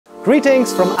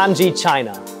Greetings from Anji,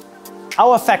 China,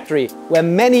 our factory where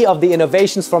many of the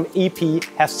innovations from EP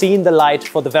have seen the light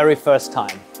for the very first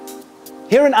time.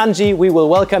 Here in Anji, we will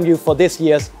welcome you for this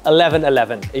year's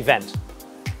 11/11 event.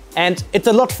 And it's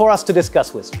a lot for us to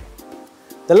discuss with you.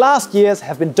 The last years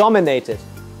have been dominated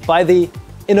by the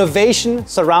innovation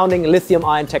surrounding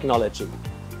lithium-ion technology.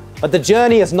 But the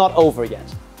journey is not over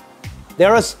yet.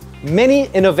 There is many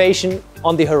innovation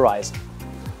on the horizon.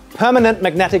 Permanent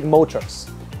magnetic motors,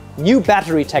 new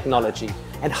battery technology,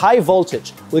 and high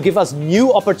voltage will give us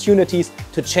new opportunities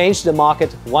to change the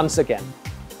market once again.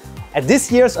 At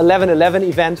this year's 11/11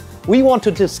 event, we want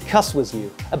to discuss with you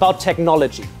about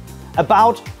technology,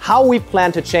 about how we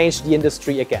plan to change the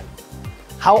industry again,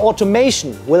 how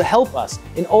automation will help us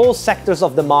in all sectors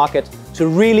of the market to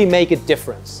really make a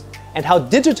difference, and how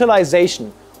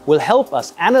digitalization will help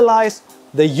us analyze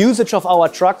the usage of our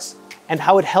trucks and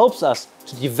how it helps us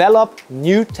to develop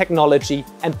new technology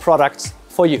and products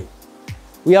for you.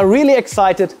 We are really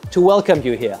excited to welcome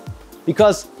you here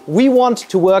because we want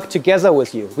to work together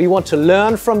with you. We want to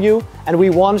learn from you and we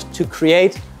want to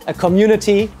create a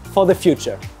community for the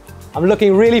future. I'm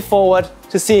looking really forward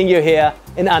to seeing you here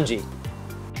in Anji.